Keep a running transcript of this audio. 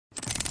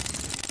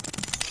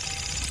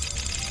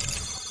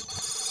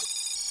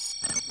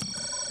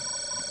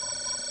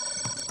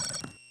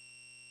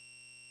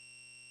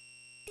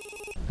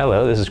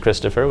Hello, this is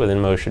Christopher with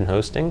InMotion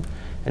Hosting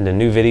and a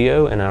new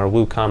video in our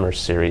WooCommerce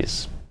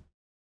series.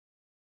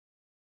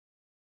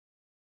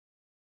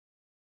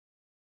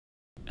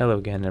 Hello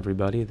again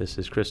everybody, this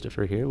is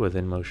Christopher here with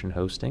InMotion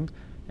Hosting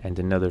and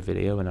another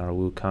video in our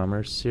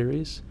WooCommerce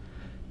series.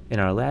 In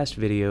our last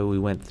video we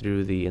went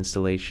through the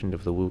installation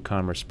of the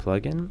WooCommerce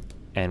plugin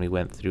and we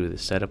went through the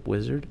setup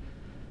wizard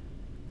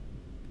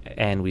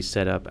and we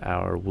set up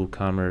our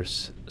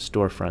WooCommerce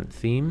storefront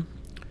theme.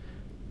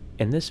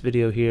 In this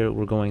video here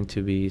we're going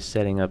to be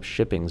setting up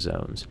shipping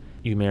zones.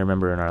 You may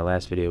remember in our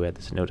last video we had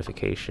this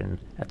notification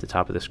at the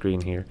top of the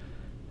screen here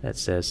that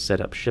says set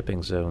up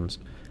shipping zones.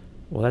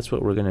 Well, that's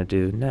what we're going to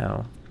do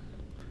now.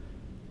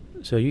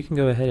 So you can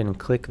go ahead and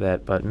click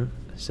that button,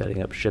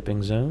 setting up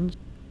shipping zones.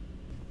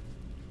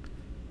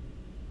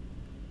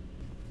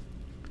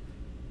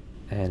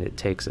 And it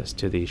takes us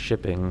to the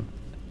shipping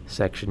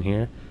section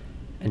here.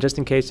 And just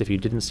in case if you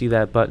didn't see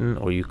that button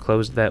or you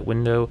closed that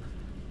window,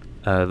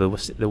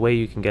 the way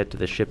you can get to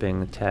the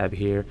shipping tab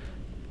here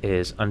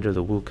is under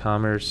the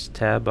WooCommerce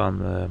tab on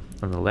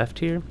the left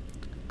here.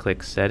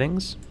 Click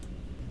Settings.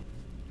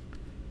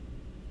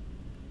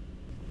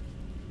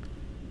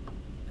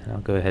 And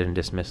I'll go ahead and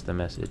dismiss the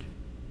message.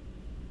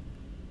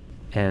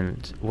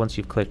 And once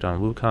you've clicked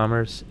on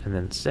WooCommerce and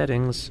then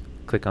Settings,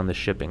 click on the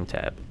Shipping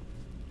tab.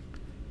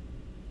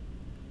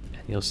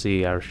 And you'll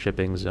see our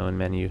shipping zone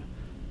menu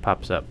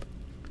pops up.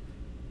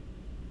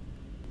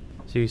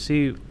 So you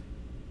see,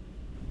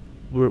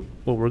 what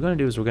we're going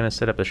to do is we're going to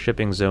set up a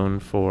shipping zone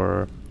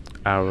for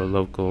our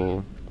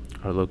local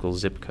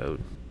zip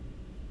code.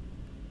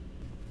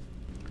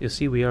 You'll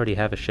see we already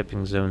have a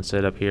shipping zone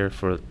set up here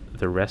for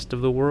the rest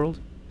of the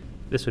world.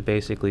 This would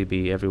basically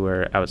be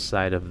everywhere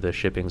outside of the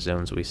shipping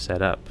zones we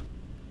set up.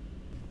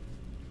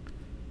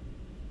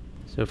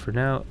 So for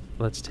now,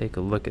 let's take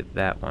a look at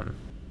that one.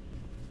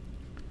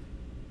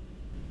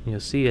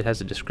 You'll see it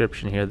has a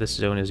description here. This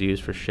zone is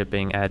used for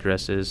shipping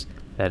addresses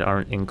that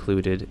aren't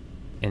included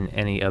in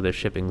any other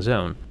shipping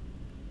zone.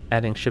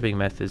 Adding shipping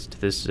methods to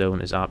this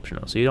zone is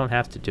optional, so you don't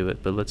have to do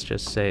it, but let's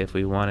just say if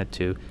we wanted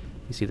to,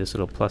 you see this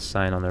little plus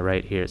sign on the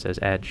right here, it says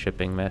add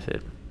shipping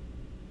method.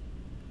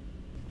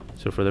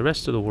 So for the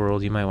rest of the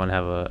world, you might want to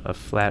have a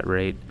flat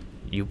rate.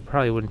 You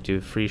probably wouldn't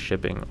do free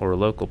shipping or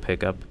local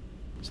pickup,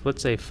 so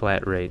let's say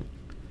flat rate,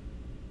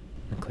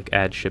 and click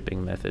add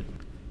shipping method.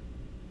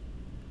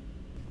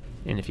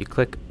 And if you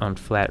click on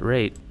flat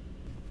rate,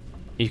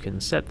 you can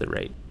set the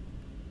rate.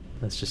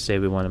 Let's just say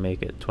we want to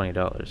make it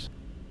 $20.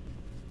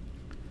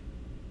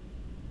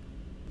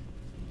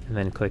 And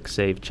then click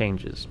Save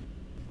Changes.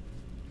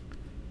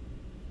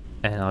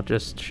 And I'll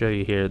just show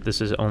you here, this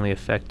is only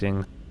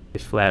affecting a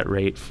flat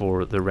rate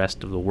for the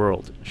rest of the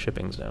world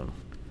shipping zone.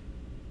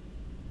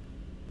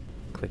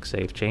 Click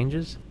Save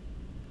Changes.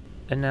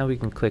 And now we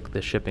can click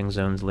the shipping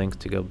zones link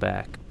to go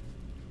back.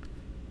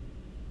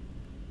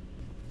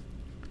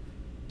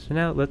 So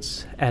now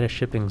let's add a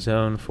shipping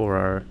zone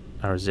for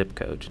our zip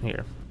code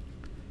here.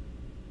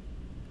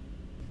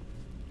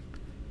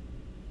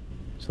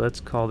 So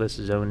let's call this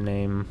zone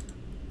name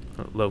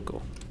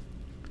local.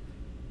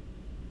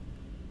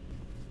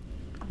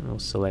 And we'll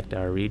select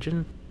our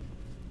region.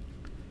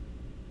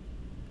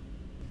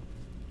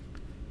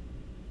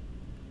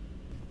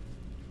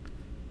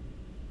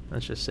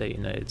 Let's just say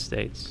United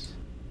States.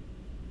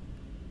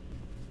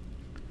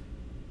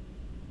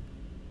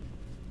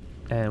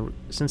 And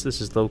since this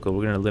is local,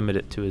 we're going to limit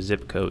it to a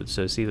zip code.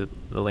 So see the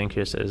link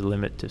here says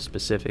limit to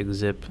specific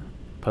zip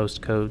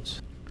postcodes.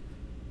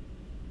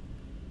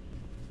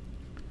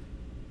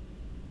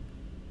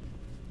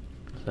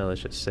 So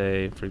let's just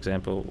say, for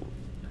example,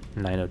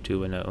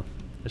 90210.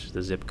 This is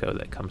the zip code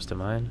that comes to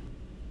mind.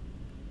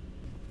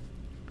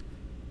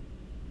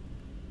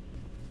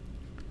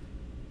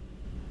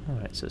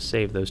 Alright, so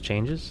save those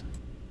changes.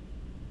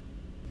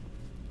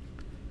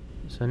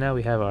 So now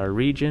we have our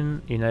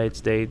region, United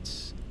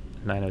States,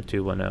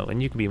 90210,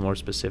 and you can be more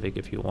specific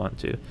if you want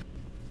to.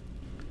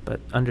 But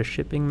under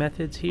shipping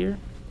methods here,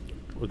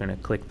 we're going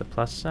to click the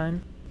plus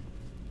sign.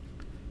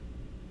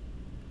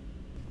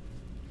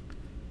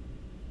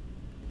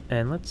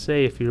 And let's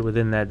say if you're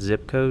within that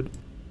zip code,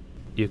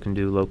 you can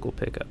do local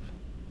pickup.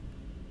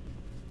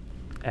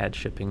 Add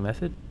shipping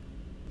method.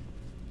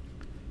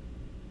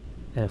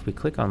 And if we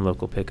click on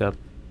local pickup,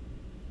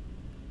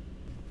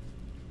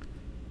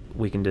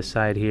 we can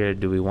decide here,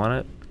 do we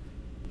want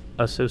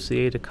to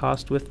associate a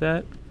cost with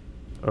that,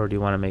 or do you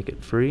want to make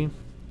it free?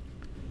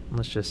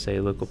 Let's just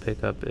say local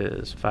pickup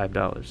is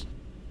 $5.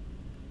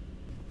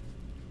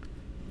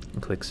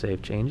 And click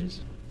Save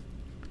Changes.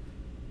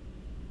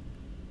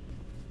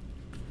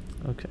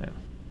 Okay.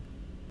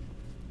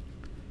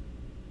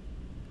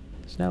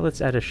 So now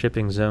let's add a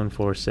shipping zone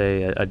for,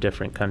 say, a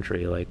different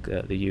country like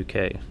the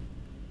UK.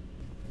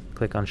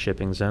 Click on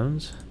Shipping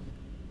Zones.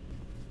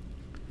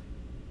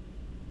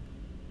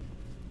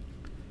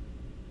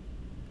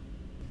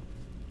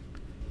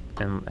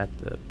 And at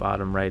the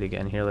bottom right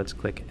again here, let's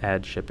click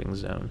Add Shipping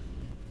Zone.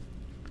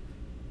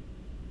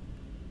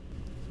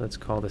 Let's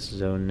call this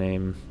zone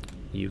name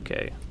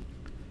UK.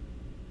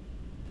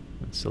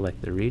 And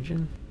select the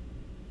region.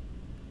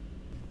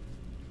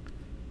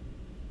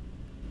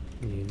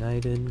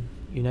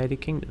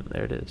 United Kingdom,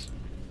 there it is.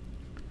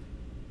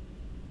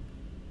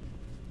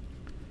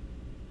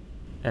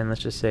 And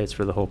let's just say it's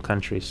for the whole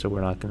country, so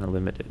we're not going to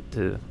limit it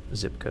to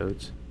zip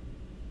codes.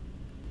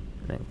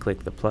 And then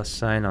click the plus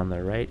sign on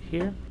the right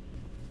here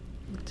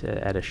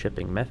to add a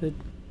shipping method.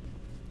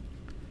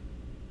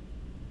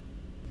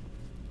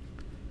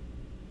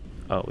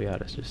 Oh, we ought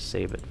to just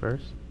save it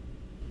first.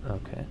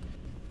 Okay.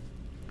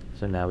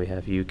 So now we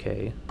have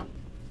UK.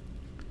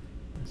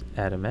 Let's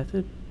add a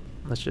method.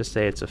 Let's just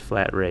say it's a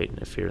flat rate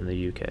if you're in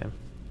the UK.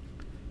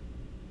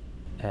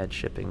 Add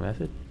shipping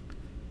method.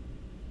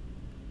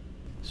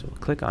 So we'll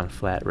click on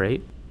flat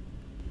rate,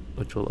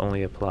 which will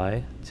only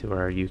apply to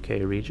our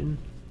UK region.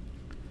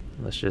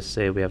 Let's just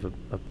say we have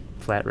a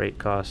flat rate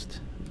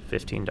cost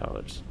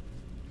 $15.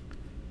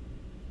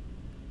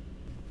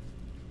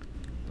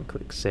 And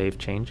click Save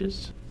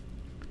Changes.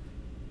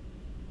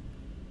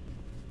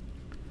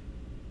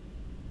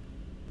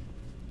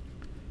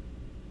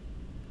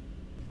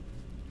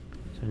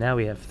 So now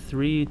we have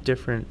 3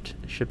 different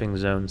shipping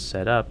zones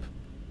set up,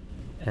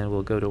 and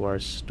we'll go to our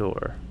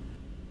store.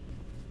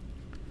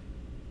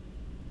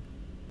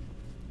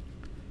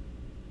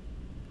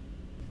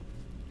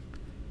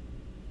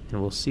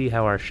 And we'll see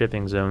how our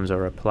shipping zones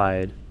are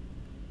applied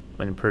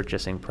when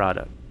purchasing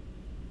product.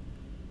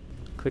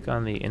 Click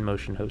on the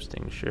InMotion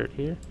Hosting shirt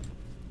here,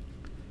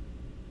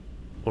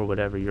 or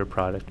whatever your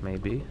product may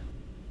be.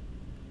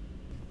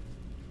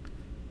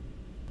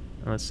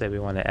 And let's say we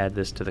want to add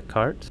this to the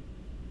cart.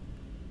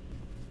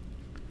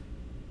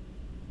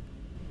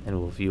 And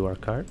we'll view our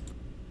cart.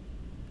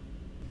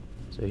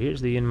 So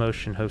here's the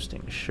InMotion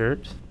Hosting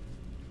shirt.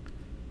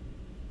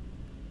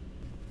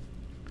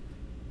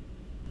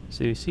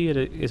 So you see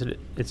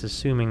it's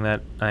assuming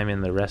that I'm in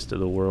the rest of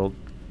the world,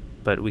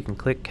 but we can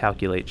click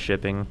Calculate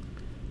Shipping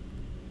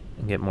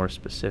and get more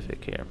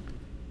specific here.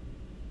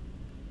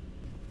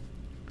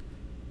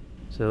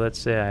 So let's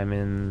say I'm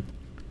in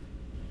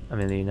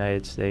the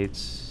United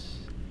States.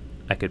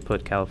 I could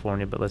put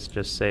California, but let's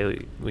just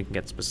say we can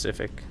get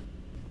specific.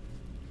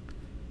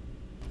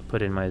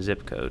 Put in my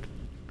zip code.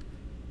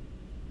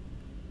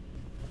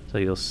 So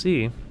you'll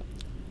see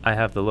I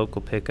have the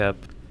local pickup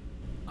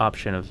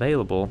option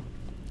available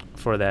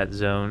for that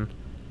zone.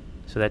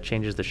 So that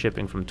changes the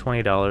shipping from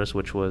 $20,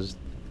 which was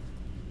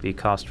the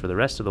cost for the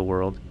rest of the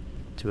world,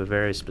 to a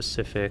very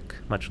specific,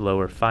 much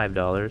lower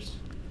 $5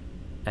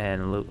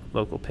 and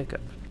local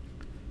pickup.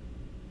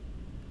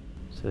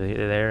 So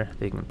there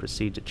they can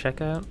proceed to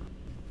checkout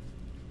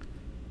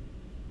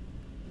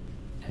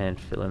and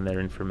fill in their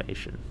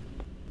information.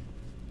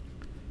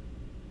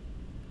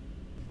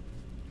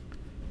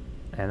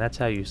 And that's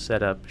how you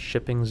set up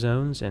shipping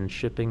zones and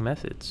shipping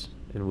methods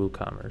in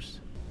WooCommerce.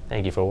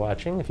 Thank you for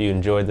watching. If you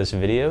enjoyed this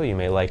video, you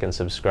may like and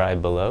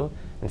subscribe below,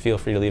 and feel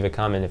free to leave a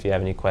comment if you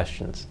have any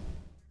questions.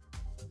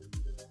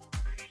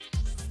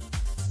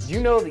 Did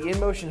you know the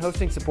InMotion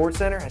Hosting Support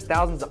Center has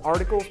thousands of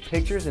articles,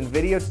 pictures, and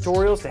video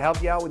tutorials to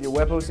help you out with your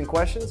web hosting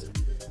questions?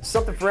 There's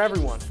something for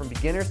everyone, from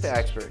beginners to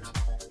experts.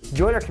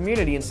 Join our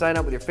community and sign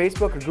up with your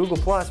Facebook or Google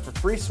Plus for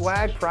free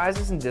swag,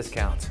 prizes, and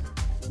discounts.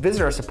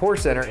 Visit our support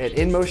center at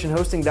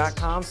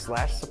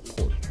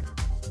InMotionHosting.com/support.